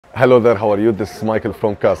Hello there, how are you? This is Michael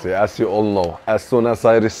from Kazee. As you all know, as soon as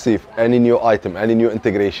I receive any new item, any new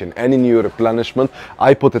integration, any new replenishment,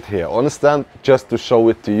 I put it here on a stand just to show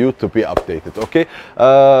it to you to be updated, okay?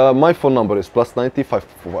 My phone number is +90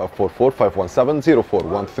 544 517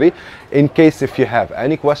 0413. In case if you have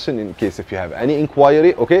any question, in case if you have any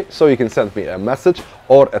inquiry, okay? So you can send me a message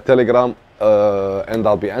or a telegram and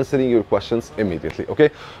I'll be answering your questions immediately, okay?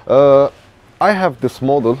 I have this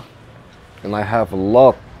model and I have a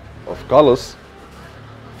lot of colors,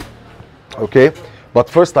 okay, but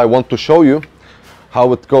first I want to show you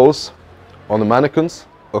how it goes on the mannequins,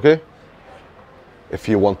 okay, if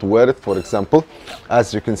you want to wear it. For example,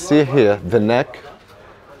 as you can see here, the neck,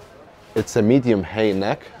 it's a medium hay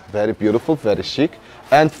neck, very beautiful, very chic,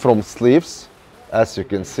 and from sleeves, as you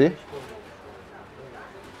can see,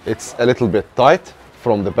 it's a little bit tight.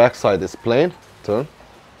 From the back side is plain, turn,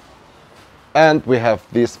 and we have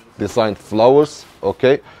these designed flowers,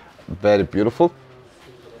 okay, very beautiful,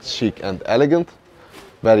 chic and elegant,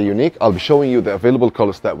 very unique. I'll be showing you the available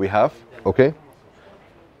colors that we have, okay.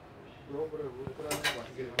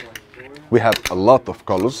 We have a lot of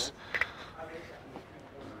colors.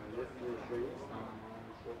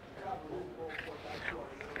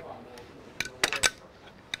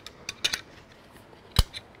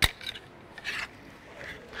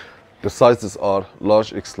 The sizes are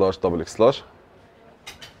large, X large, double X large,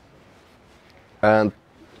 and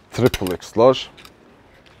triple X large.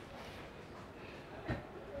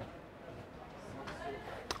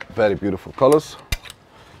 Very beautiful colors.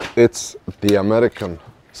 It's the American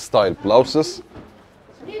style blouses.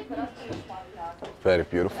 Very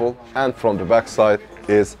beautiful. And from the back side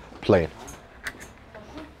is plain.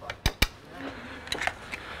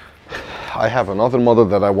 I have another model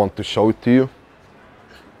that I want to show it to you.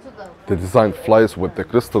 The design flies with the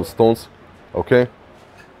crystal stones, okay,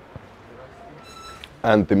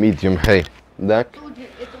 and the medium hay neck,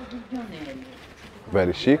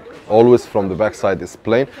 very chic. Always from the back side is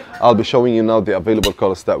plain. I'll be showing you now the available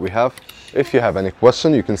colors that we have. If you have any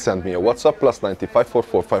question, you can send me a WhatsApp +90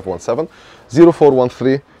 544 517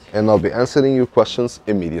 0413, and I'll be answering your questions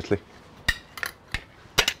immediately.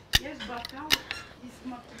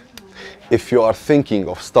 If you are thinking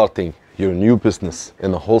of starting your new business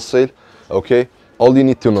in a wholesale, okay, all you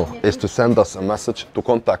need to know is to send us a message, to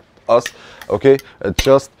contact us, okay,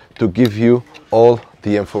 just to give you all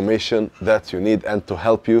the information that you need and to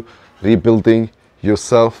help you rebuilding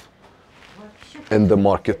yourself in the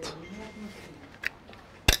market.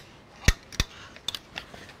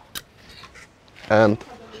 And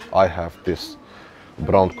I have this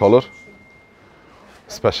brown color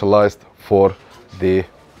specialized for the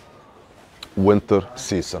winter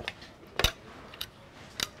season.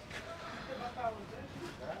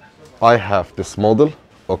 I have this model,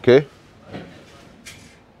 okay.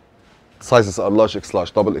 Sizes are large, X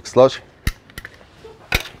large, double X large.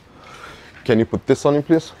 Can you put this on you,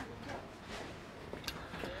 please?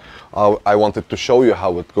 I wanted to show you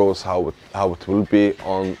how it goes, how it will be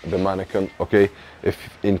on the mannequin, okay, if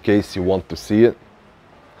in case you want to see it.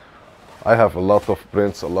 I have a lot of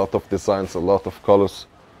prints, a lot of designs, a lot of colors.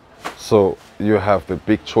 So you have the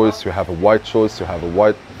big choice, you have a wide choice, you have a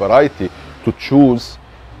wide variety to choose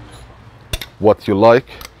what you like,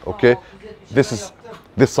 okay.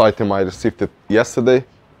 This item I received it yesterday.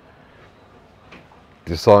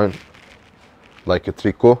 Design like a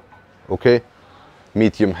tricot, okay.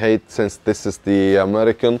 Medium height, since this is the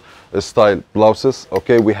American style blouses,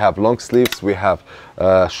 okay. We have long sleeves, we have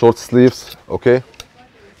short sleeves, okay.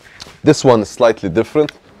 This one is slightly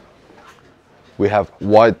different. We have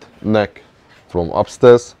wide neck from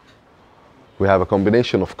upstairs. We have a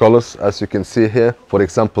combination of colors, as you can see here. For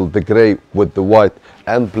example, the gray with the white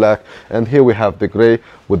and black, and here we have the gray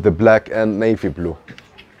with the black and navy blue.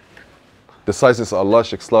 The sizes are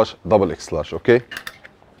large, X large, double X large, okay.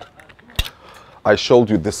 I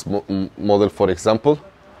showed you this model, for example,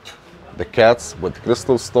 the cats with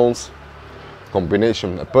crystal stones,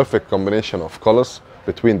 combination, a perfect combination of colors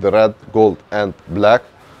between the red, gold and black,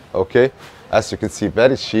 okay. As you can see,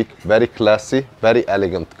 very chic, very classy, very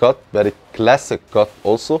elegant cut, very classic cut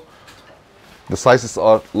also. The sizes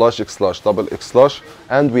are large, X large, double X large,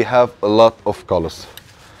 and we have a lot of colors.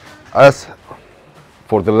 As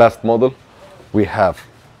for the last model, we have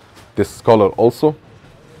this color also,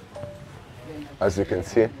 as you can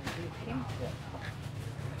see.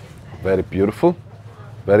 Very beautiful,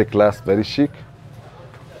 very class, very chic.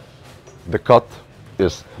 The cut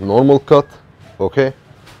is normal cut, okay.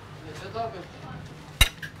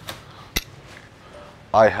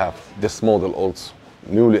 I have this model also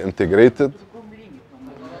newly integrated.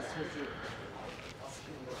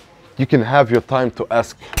 You can have your time to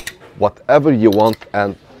ask whatever you want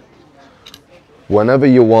and whenever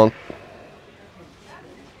you want.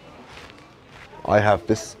 I have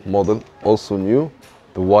this model also new,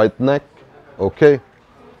 the wide neck. Okay,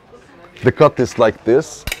 the cut is like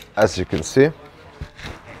this, as you can see.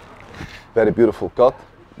 Very beautiful cut,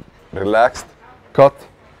 relaxed cut,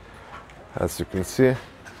 as you can see.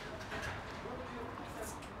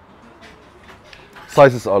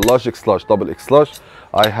 Sizes are large X large, double X large.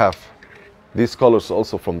 I have these colors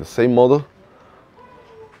also from the same model.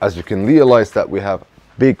 As you can realize that we have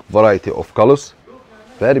big variety of colors,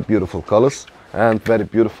 very beautiful colors and very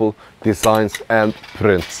beautiful designs and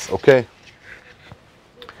prints. Okay,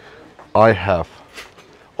 I have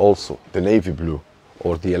also the navy blue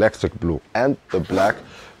or the electric blue and the black,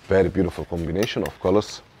 very beautiful combination of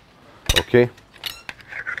colors. Okay,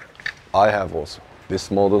 I have also this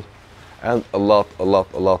model and a lot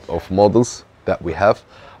of models that we have.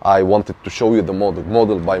 I wanted to show you the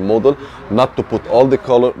model by model, not to put all the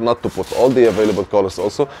color, not to put all the available colors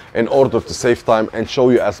also, in order to save time and show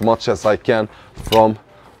you as much as I can from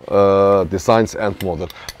designs and model.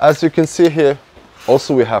 As you can see here,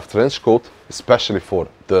 also we have trench coat, especially for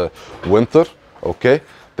the winter. Okay,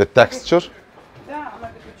 the texture,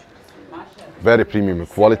 very premium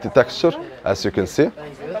quality texture, as you can see.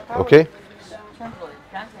 Okay,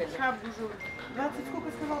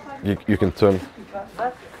 you can turn.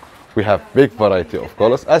 We have big variety of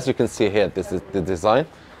colors. As you can see here, this is the design.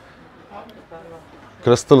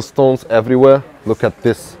 Crystal stones everywhere. Look at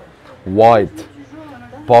this wide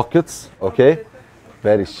pockets. Okay,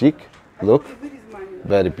 very chic. Look,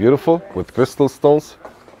 very beautiful with crystal stones.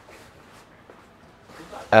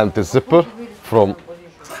 And the zipper from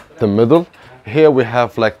the middle. Here we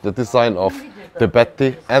have like the design of the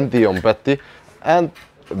Betty and the Betty, and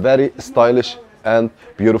very stylish and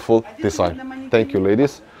beautiful design. Thank you,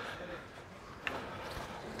 ladies.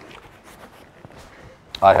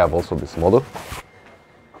 I have also this model,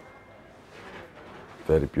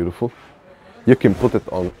 very beautiful. You can put it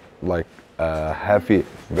on like a heavy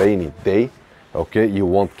rainy day. Okay, you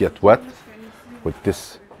won't get wet with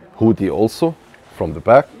this hoodie also from the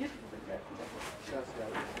back,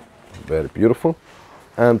 very beautiful.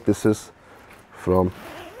 And this is from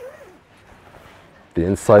the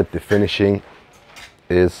inside, the finishing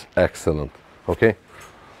is excellent. Okay,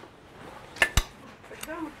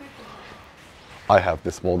 I have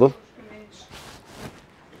this model.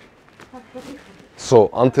 So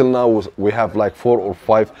until now we have like 4 or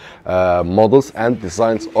 5 models and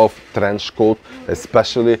designs of trench coat,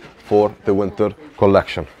 especially for the winter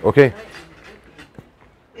collection. Okay,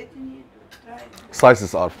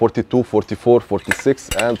 sizes are 42, 44, 46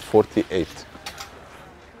 and 48.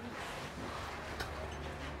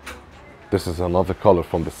 This is another color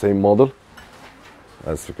from the same model,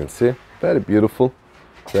 as you can see. Very beautiful,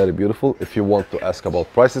 very beautiful. If you want to ask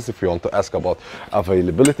about prices, if you want to ask about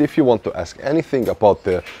availability, if you want to ask anything about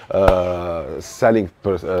the selling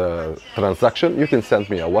transaction, you can send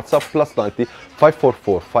me a WhatsApp +90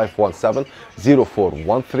 544 517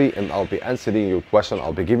 0413, and I'll be answering your question.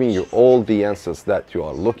 I'll be giving you all the answers that you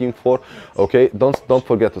are looking for. Okay, don't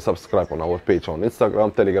forget to subscribe on our page on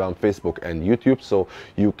Instagram, Telegram, Facebook and YouTube, so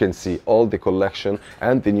you can see all the collection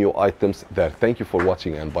and the new items there. Thank you for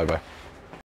watching and bye bye.